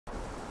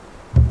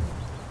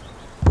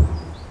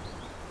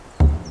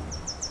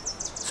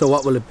So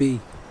what will it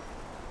be?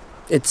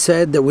 It's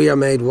said that we are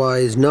made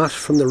wise not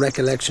from the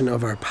recollection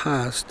of our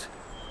past,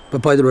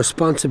 but by the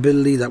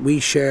responsibility that we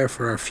share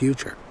for our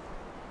future.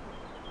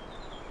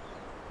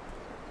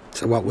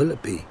 So what will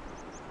it be?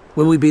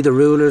 Will we be the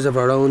rulers of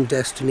our own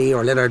destiny,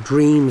 or let our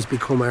dreams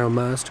become our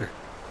master?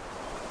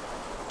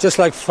 Just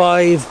like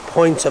 5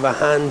 points of a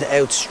hand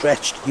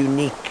outstretched,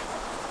 unique,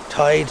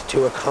 tied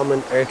to a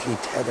common earthly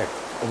tether,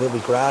 or will we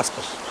grasp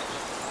it?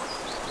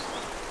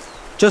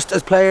 Just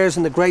as players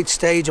in the great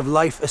stage of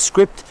life, a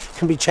script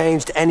can be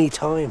changed any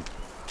time.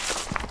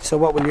 So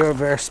what will your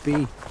verse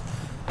be?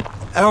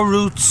 Our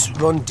roots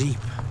run deep.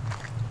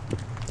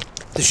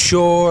 The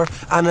Shore,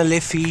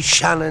 Analiffe,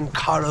 Shannon,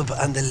 Corrib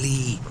and the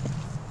Lee.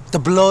 The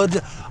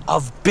blood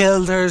of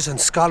builders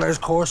and scholars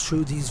course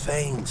through these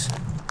veins.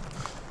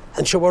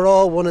 And sure, we're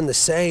all one and the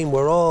same,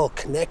 we're all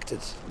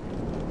connected.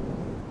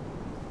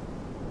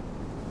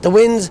 The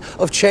winds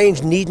of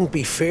change needn't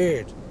be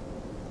feared.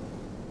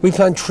 We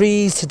plant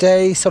trees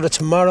today so that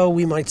tomorrow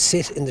we might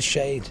sit in the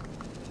shade.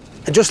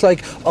 And just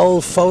like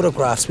old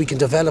photographs, we can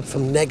develop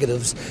from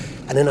negatives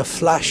and in a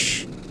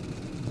flash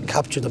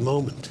capture the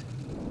moment.